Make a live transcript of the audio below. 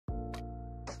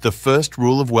The first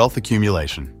rule of wealth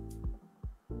accumulation.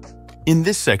 In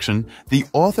this section, the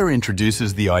author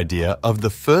introduces the idea of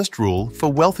the first rule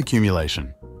for wealth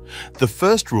accumulation. The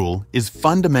first rule is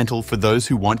fundamental for those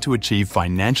who want to achieve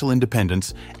financial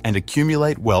independence and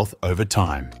accumulate wealth over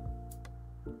time.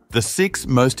 The 6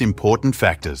 most important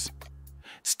factors.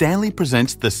 Stanley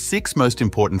presents the 6 most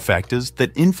important factors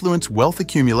that influence wealth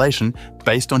accumulation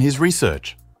based on his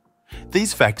research.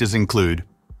 These factors include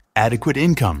adequate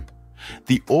income.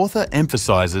 The author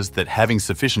emphasizes that having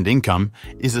sufficient income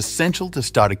is essential to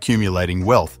start accumulating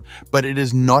wealth, but it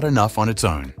is not enough on its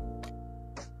own.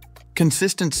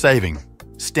 Consistent saving.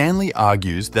 Stanley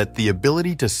argues that the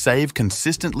ability to save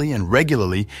consistently and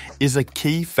regularly is a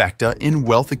key factor in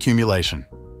wealth accumulation.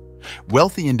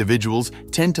 Wealthy individuals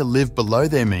tend to live below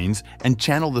their means and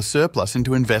channel the surplus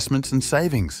into investments and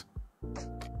savings.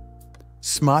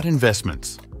 Smart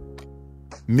investments.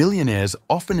 Millionaires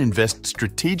often invest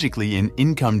strategically in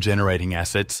income-generating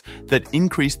assets that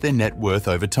increase their net worth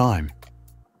over time.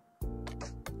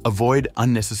 Avoid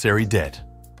unnecessary debt.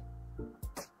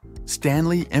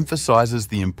 Stanley emphasizes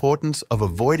the importance of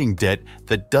avoiding debt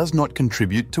that does not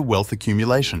contribute to wealth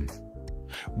accumulation.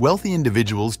 Wealthy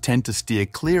individuals tend to steer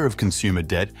clear of consumer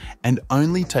debt and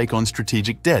only take on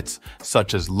strategic debts,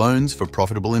 such as loans for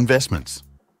profitable investments.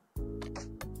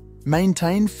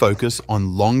 Maintain focus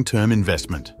on long-term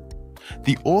investment.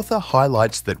 The author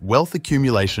highlights that wealth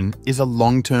accumulation is a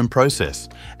long-term process,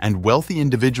 and wealthy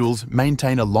individuals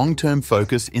maintain a long-term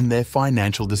focus in their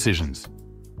financial decisions.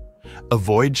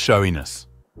 Avoid showiness.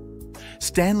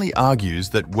 Stanley argues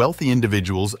that wealthy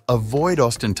individuals avoid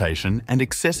ostentation and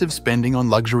excessive spending on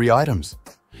luxury items.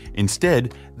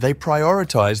 Instead, they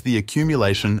prioritize the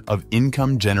accumulation of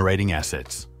income-generating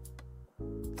assets.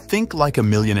 Think like a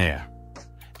millionaire.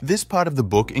 This part of the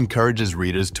book encourages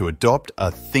readers to adopt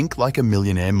a think like a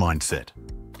millionaire mindset.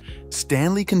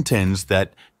 Stanley contends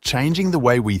that changing the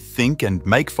way we think and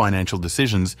make financial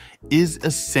decisions is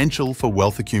essential for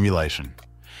wealth accumulation.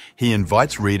 He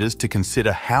invites readers to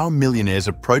consider how millionaires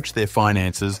approach their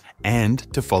finances and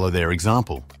to follow their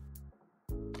example.